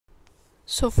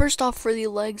So first off, for the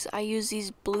legs, I use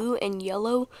these blue and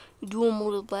yellow dual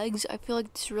molded legs. I feel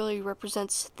like this really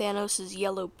represents Thanos'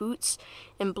 yellow boots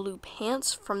and blue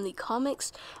pants from the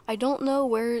comics. I don't know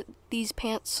where these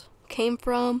pants came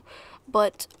from,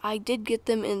 but I did get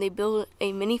them and they built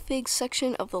a minifig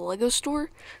section of the Lego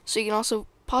store, so you can also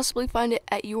possibly find it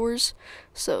at yours.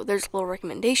 So there's a little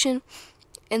recommendation.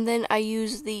 And then I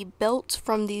use the belt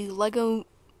from the Lego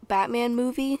Batman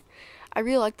movie. I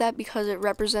really like that because it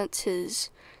represents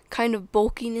his kind of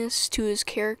bulkiness to his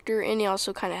character, and he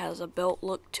also kind of has a belt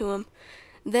look to him.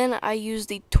 Then I use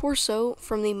the torso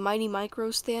from the Mighty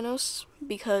Micros Thanos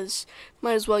because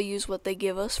might as well use what they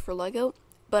give us for Lego,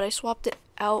 but I swapped it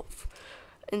out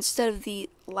instead of the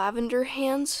lavender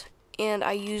hands, and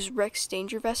I used Rex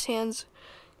Dangervest hands.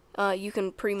 You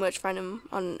can pretty much find them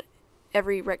on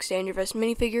every Rex Dangervest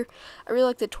minifigure. I really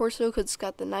like the torso because it's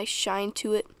got the nice shine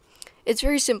to it. It's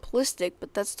very simplistic,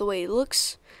 but that's the way it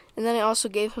looks. And then I also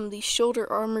gave him the shoulder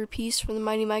armor piece from the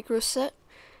Mighty Micro set,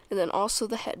 and then also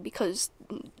the head because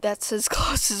that's as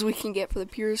close as we can get for the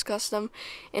purest custom,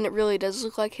 and it really does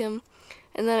look like him.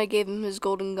 And then I gave him his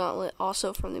golden gauntlet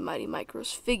also from the Mighty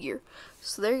Micros figure.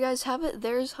 So there you guys have it.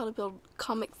 There's how to build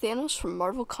comic Thanos from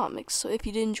Marvel Comics. So if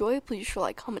you did enjoy it, please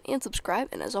like, comment, and subscribe.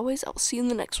 And as always, I will see you in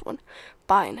the next one.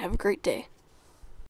 Bye, and have a great day.